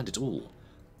understand it all.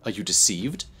 Are you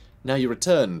deceived? Now you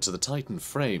return to the Titan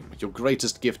frame, your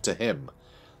greatest gift to him,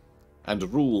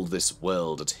 and rule this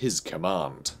world at his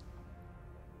command.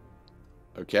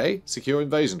 Okay, secure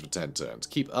invasion for 10 turns.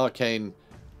 Keep arcane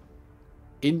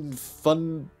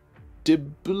infundibulum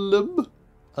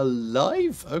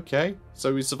alive? Okay,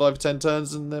 so we survive 10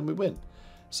 turns and then we win.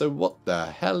 So what the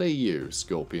hell are you,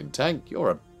 Scorpion Tank? You're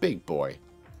a big boy.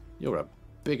 You're a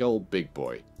big old big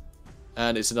boy.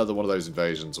 And it's another one of those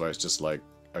invasions where it's just like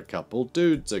a couple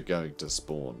dudes are going to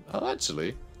spawn. Oh,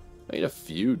 actually, I need a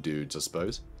few dudes, I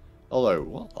suppose. Although,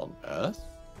 what on earth?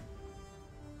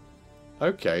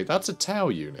 Okay, that's a Tau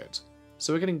unit.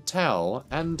 So we're getting Tau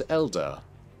and Eldar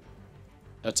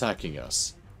attacking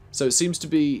us. So it seems to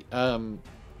be, I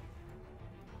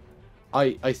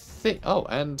think, oh,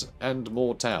 and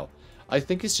more Tau. I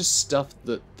think it's just stuff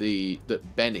that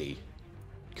that Benny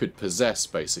could possess,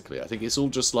 basically. I think it's all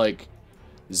just like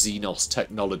Xenos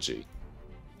technology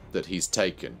that he's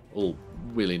taken, all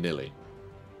willy-nilly.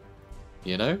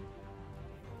 You know?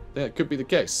 That could be the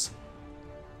case.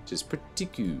 Which is pretty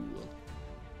cool.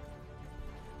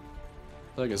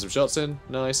 I'll get some shots in.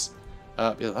 Nice.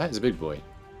 Yeah, that is a big boy.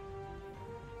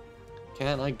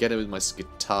 Can I get him with my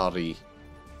Skitari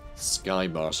Sky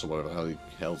Marshal, whatever the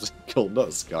hell he's called?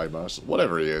 Not Sky Marshal,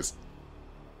 whatever he is.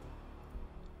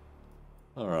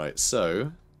 Alright,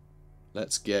 so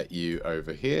let's get you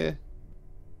over here.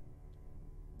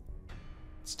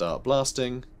 Start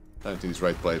blasting. I don't think these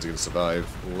Wraith Blades are going to survive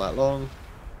all that long.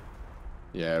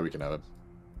 Yeah, we can have him.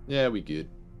 Yeah, we good.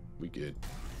 We good.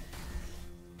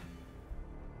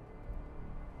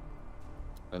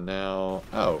 And now...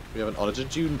 oh, we have an Onager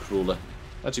Dune Crawler.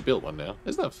 I actually built one now.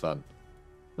 Isn't that fun?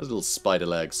 Those little spider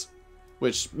legs.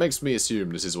 Which makes me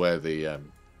assume this is where the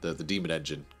Demon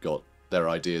Engine got their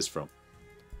ideas from.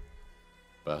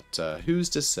 But who's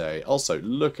to say? Also,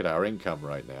 look at our income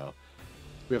right now.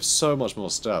 We have so much more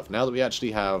stuff. Now that we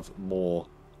actually have more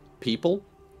people,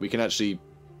 we can actually...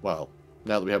 well,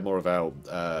 now that we have more of our...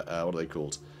 what are they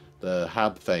called? The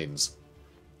Hab Thanes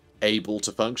able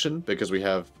to function because we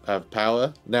have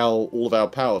power. Now all of our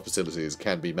power facilities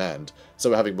can be manned,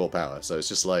 so we're having more power. So it's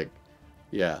just like,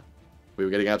 yeah, we were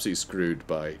getting absolutely screwed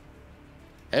by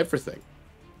everything.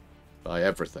 By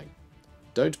everything.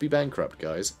 Don't be bankrupt,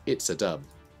 guys. It's a dub.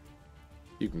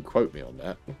 You can quote me on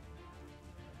that.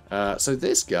 So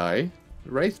this guy,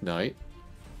 Wraith Knight,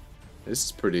 this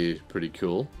is pretty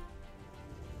cool.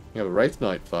 We have a Wraith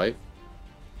Knight fight.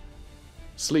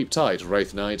 Sleep tight,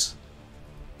 Wraith Knight.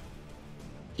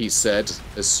 He said,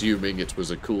 assuming it was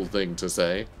a cool thing to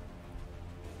say.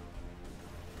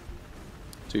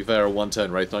 To be fair, a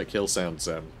one-turn Wraith Knight kill sounds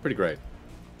pretty great.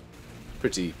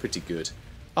 Pretty good.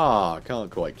 Ah, can't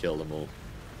quite kill them all.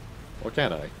 Or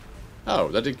can I? Oh,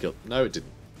 that did kill... no, it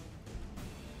didn't.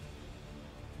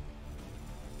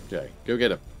 Okay, go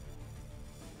get him.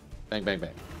 Bang, bang,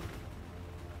 bang.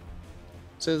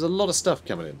 So there's a lot of stuff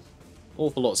coming in.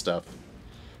 Awful lot of stuff.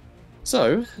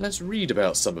 So, let's read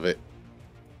about some of it.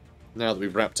 Now that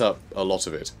we've wrapped up a lot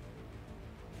of it.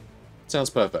 Sounds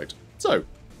perfect. So,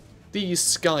 the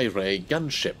Skyray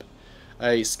gunship.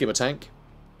 A skimmer tank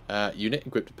unit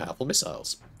equipped with powerful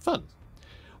missiles. Fun.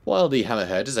 While the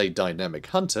Hammerhead is a dynamic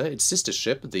hunter, its sister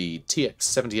ship, the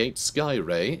TX-78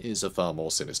 Skyray, is a far more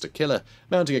sinister killer.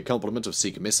 Mounting a complement of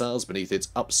Seeker missiles beneath its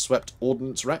upswept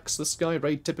ordnance racks, the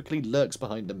Skyray typically lurks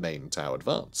behind the main tower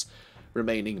advance,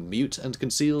 remaining mute and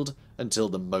concealed until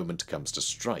the moment comes to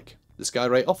strike. The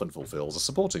Skyray often fulfills a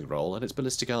supporting role, and its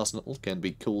ballistic arsenal can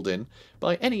be called in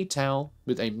by any Tau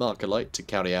with a marker light to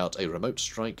carry out a remote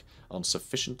strike on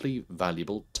sufficiently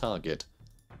valuable target.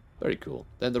 Very cool.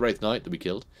 Then the Wraith Knight that we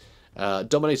killed.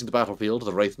 Dominating the battlefield,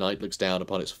 the Wraith Knight looks down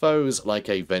upon its foes like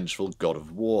a vengeful god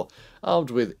of war.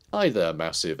 Armed with either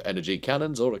massive energy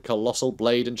cannons or a colossal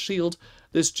blade and shield,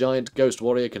 this giant ghost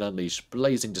warrior can unleash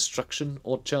blazing destruction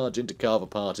or charge in to carve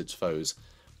apart its foes.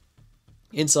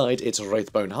 Inside its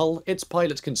wraithbone hull, its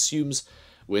pilot communes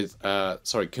with the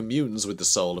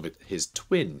soul of his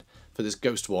twin, for this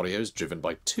ghost warrior is driven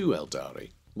by two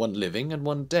Eldari, one living and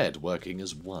one dead, working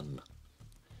as one.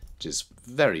 Which is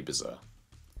very bizarre.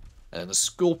 And the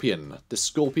Scorpion. The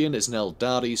Scorpion is an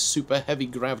Eldari super heavy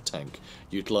grav tank,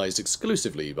 utilised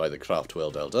exclusively by the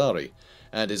Craftworld Eldari,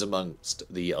 and is amongst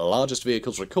the largest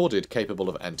vehicles recorded capable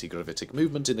of anti-gravitic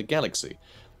movement in the galaxy.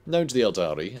 Known to the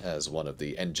Eldari as one of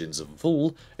the engines of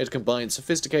Vul, it combines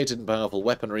sophisticated and powerful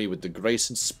weaponry with the grace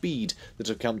and speed that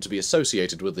have come to be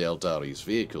associated with the Eldari's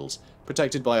vehicles.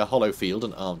 Protected by a hollow field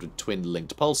and armed with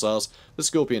twin-linked pulsars, the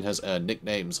Scorpion has earned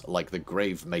nicknames like the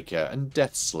Gravemaker and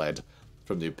Death Sled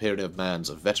from the Imperium of Man's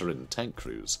veteran tank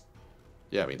crews.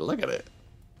 Yeah, I mean, look at it.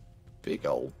 Big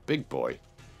boy.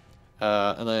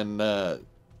 And then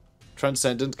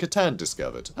Transcendent Catan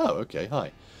discovered. Oh, okay,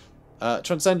 hi.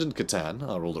 Transcendent Catan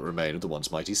are all that remain of the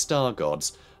once mighty star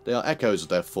gods. They are echoes of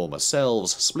their former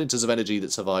selves, splinters of energy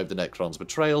that survived the Necron's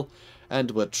betrayal,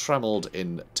 and were trammelled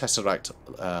in Tesseract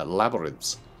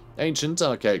labyrinths. Ancient,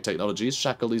 archaic technologies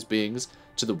shackle these beings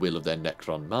to the will of their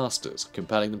Necron masters,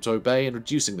 compelling them to obey and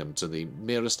reducing them to the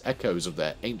merest echoes of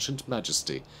their ancient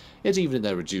majesty. Yet even in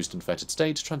their reduced and fettered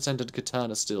state, Transcendent Catan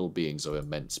are still beings of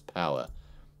immense power.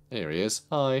 Here he is.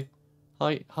 Hi,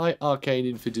 Arcane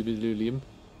Infidibilium.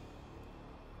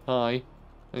 Hi.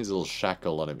 There's a little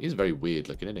shackle on him. He's very weird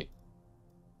looking, isn't he?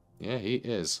 Yeah, he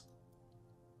is.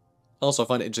 Also, I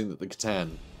find it interesting that the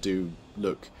Catan do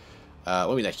look... I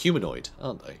mean, they're humanoid,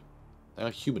 aren't they? They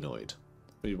are humanoid.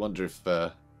 We wonder if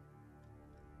they're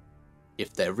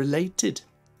related,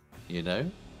 you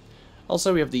know?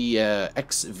 Also, we have the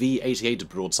XV-88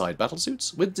 broadside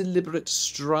battlesuits with deliberate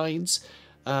strides.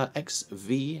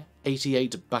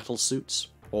 XV-88 battlesuits.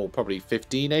 Or probably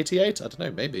 1588? I don't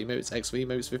know, maybe. Maybe it's XV,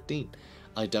 maybe it's 15.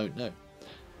 I don't know.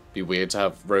 Be weird to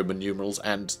have Roman numerals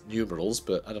and numerals,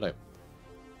 but I don't know.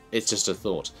 It's just a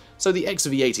thought. So the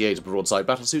XV-88 broadside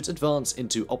battlesuits advance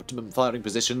into optimum firing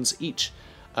positions.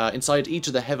 Inside each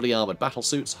of the heavily armoured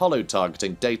battlesuits, hollow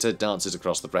targeting data dances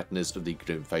across the retinas of the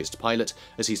grim-faced pilot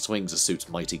as he swings the suit's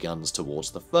mighty guns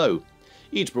towards the foe.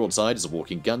 Each broadside is a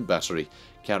walking gun battery,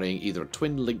 carrying either a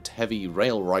twin-linked heavy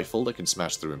rail rifle that can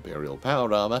smash through Imperial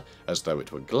power armour as though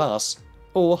it were glass,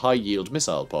 or high-yield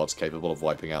missile pods capable of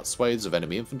wiping out swathes of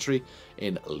enemy infantry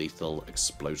in lethal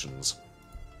explosions.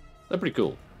 They're pretty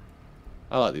cool.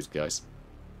 I like these guys.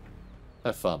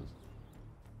 They're fun.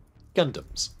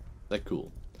 Gundams. They're cool.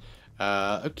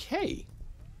 Okay.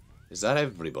 Is that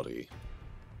everybody?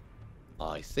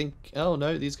 I think... Oh,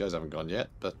 no, these guys haven't gone yet,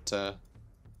 but...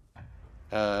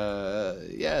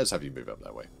 yeah, let's have you move up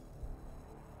that way.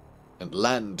 And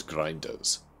Land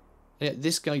Grinders. Yeah,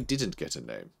 this guy didn't get a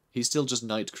name. He's still just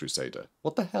Night Crusader.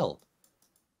 What the hell?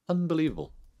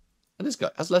 Unbelievable. And this guy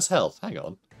has less health. Hang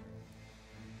on.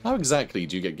 How exactly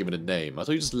do you get given a name? I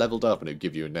thought you just leveled up and it would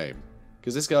give you a name.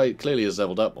 Because this guy clearly has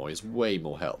leveled up more. He has way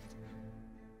more health.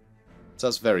 So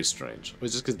that's very strange.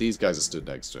 It's just because these guys are stood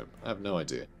next to him. I have no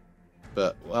idea.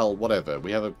 But, well, whatever.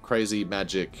 We have a crazy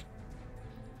magic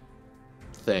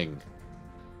thing.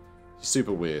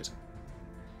 Super weird.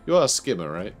 You are a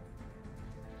skimmer, right?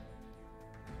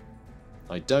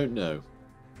 I don't know.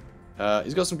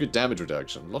 He's got some good damage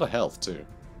reduction. A lot of health, too.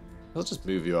 I'll just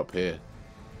move you up here.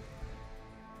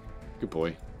 Good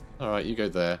boy. Alright, you go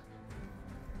there.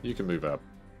 You can move up.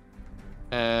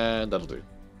 And that'll do.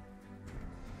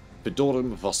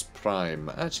 Vidorum Vos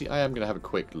Prime. Actually, I am going to have a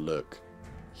quick look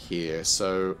here.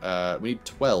 So, we need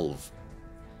 12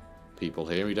 people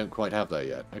here. We don't quite have that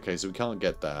yet. Okay, so we can't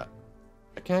get that.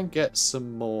 I can get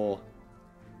some more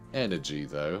energy,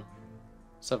 though.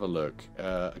 Let's have a look.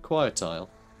 Acquire tile.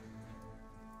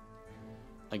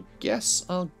 I guess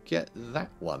I'll get that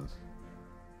one.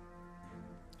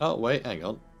 Oh, wait, hang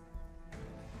on.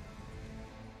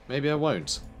 Maybe I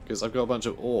won't, because I've got a bunch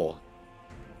of ore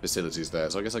facilities there,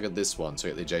 so I guess I get this one, so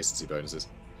I get the adjacency bonuses.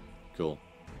 Cool.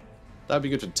 That would be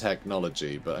good for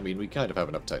technology, but I mean, we kind of have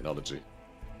enough technology.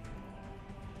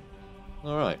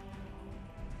 Alright.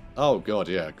 Oh god,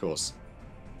 yeah, of course.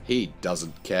 He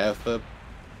doesn't care for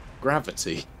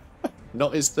gravity.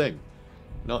 Not his thing.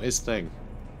 Not his thing.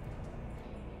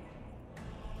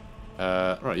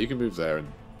 Right, you can move there and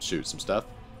shoot some stuff.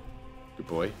 Good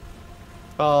boy.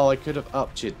 Oh, I could have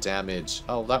upped your damage.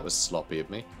 Oh, that was sloppy of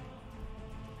me.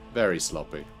 Very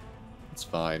sloppy. It's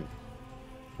fine.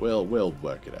 We'll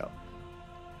work it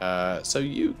out. So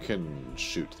you can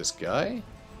shoot this guy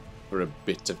for a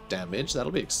bit of damage.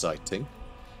 That'll be exciting.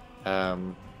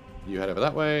 You head over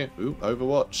that way. Ooh,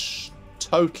 Overwatch.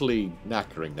 Totally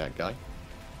knackering that guy.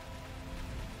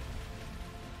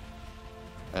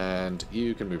 And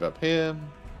you can move up here.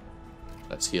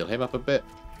 Let's heal him up a bit.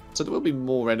 So there will be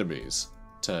more enemies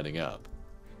turning up.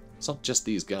 It's not just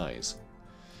these guys.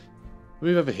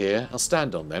 Move over here. I'll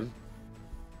stand on them.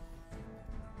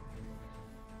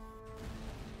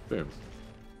 Boom.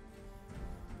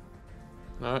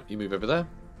 Alright, you move over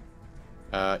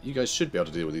there. You guys should be able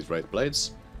to deal with these Wraith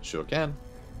Blades. Sure can.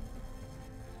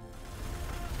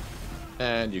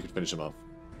 And you can finish them off.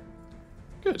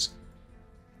 Good.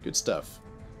 Good stuff.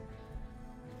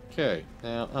 Okay,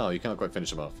 now... Oh, you can't quite finish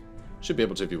them off. Should be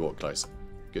able to if you walk closer.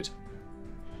 Good.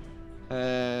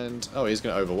 And... Oh, he's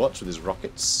going to overwatch with his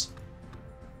rockets.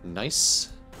 Nice.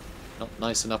 Not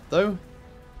nice enough, though.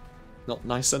 Not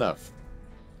nice enough.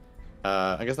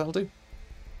 I guess that'll do.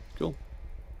 Cool.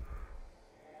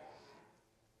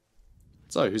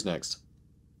 So, who's next?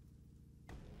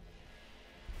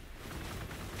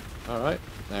 Alright,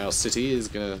 our city is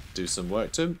going to do some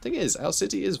work to him. Thing is, our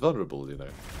city is vulnerable, you know.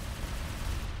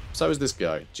 So is this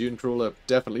guy. Dune Crawler,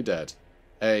 definitely dead.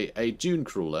 A Dune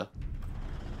Crawler,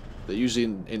 that usually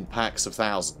in packs of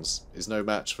thousands, is no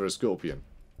match for a Scorpion.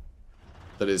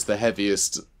 That is the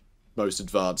heaviest, most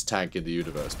advanced tank in the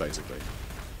universe, basically.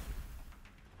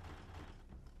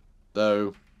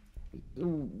 Though,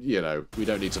 you know, we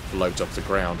don't need to float off the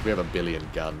ground. We have 1 billion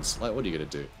guns. Like, what are you going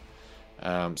to do?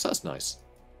 So that's nice.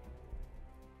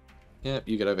 Yep,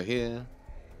 you get over here.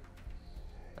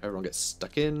 Everyone gets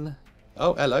stuck in.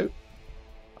 Oh, hello.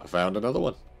 I found another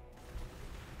one.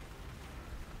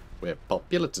 We're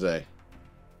popular today.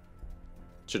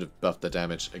 Should have buffed the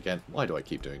damage again. Why do I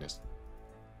keep doing this?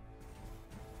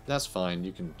 That's fine.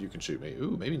 You can shoot me.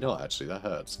 Ooh, maybe not actually. That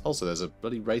hurts. Also, there's a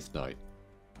bloody Wraith Knight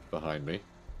behind me.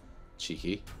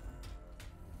 Cheeky.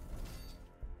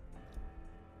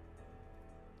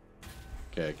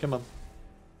 Okay, come on.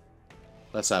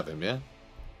 Let's have him, yeah?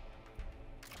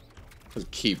 Let's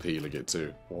keep healing it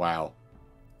too. Wow.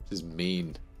 This is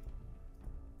mean.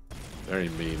 Very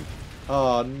mean.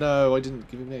 Oh no, I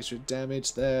didn't give him extra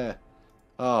damage there.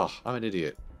 Oh, I'm an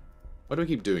idiot. Why do I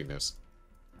keep doing this?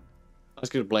 I'm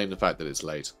just going to blame the fact that it's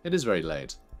late. It is very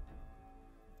late.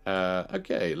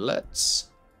 Okay, let's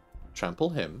trample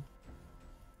him.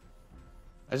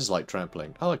 I just like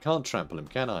trampling. Oh, I can't trample him,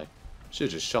 can I? Should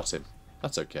have just shot him.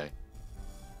 That's okay.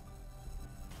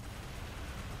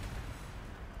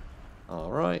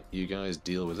 Alright, you guys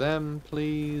deal with them,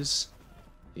 please.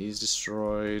 He's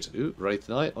destroyed. Ooh, Wraith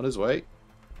Knight on his way. You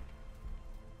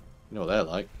know what they're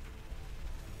like.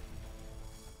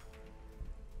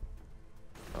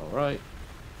 Alright.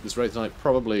 This Wraith Knight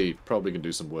probably can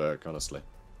do some work, honestly.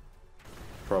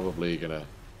 Probably gonna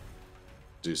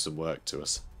do some work to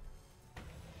us.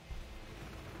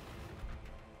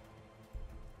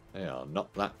 They are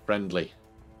not that friendly.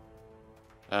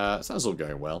 So that's all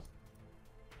going well.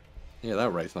 Yeah,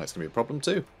 that Wraith Knight's going to be a problem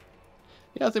too.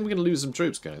 Yeah, I think we're going to lose some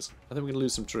troops, guys. I think we're going to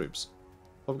lose some troops.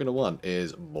 What we're going to want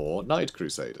is more Night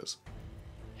Crusaders.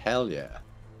 Hell yeah.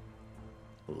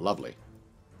 Lovely.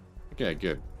 Okay,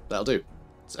 good. That'll do.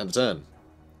 Let's end the turn.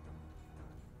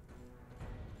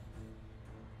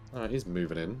 Alright, he's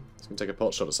moving in. He's going to take a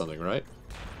pot shot at something, right?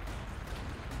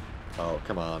 Oh,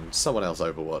 come on. Someone else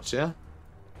Overwatch, yeah?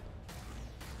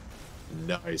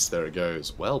 Nice, there it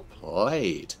goes. Well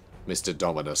played, Mr.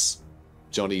 Dominus.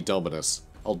 Johnny Dominus.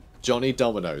 Old Johnny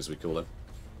Dominoes, we call him.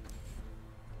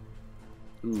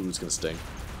 Ooh, it's going to sting.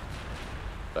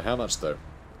 But how much, though?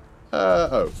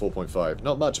 Oh, 4.5.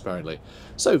 Not much, apparently.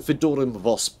 So, Fedorum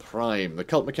Vos Prime. The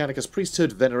Cult Mechanicus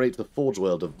priesthood venerate the Forge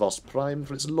World of Vos Prime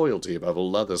for its loyalty above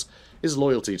all others. His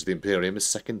loyalty to the Imperium is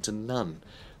second to none.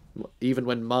 Even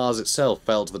when Mars itself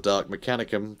fell to the Dark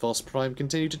Mechanicum, Vos Prime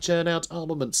continued to churn out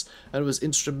armaments and was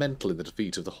instrumental in the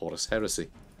defeat of the Horus Heresy.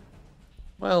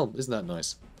 Well, isn't that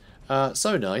nice?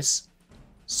 So nice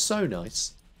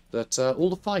that all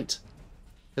the fight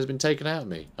has been taken out of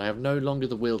me. I have no longer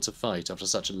the will to fight after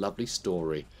such a lovely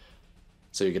story.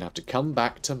 So you're going to have to come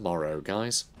back tomorrow,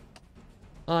 guys.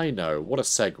 I know, what a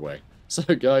segue. So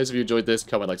guys, if you enjoyed this,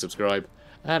 comment, like, subscribe,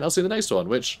 and I'll see you in the next one,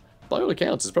 which, by all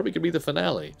accounts, is probably going to be the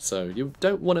finale, so you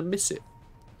don't want to miss it.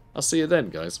 I'll see you then,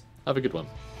 guys. Have a good one.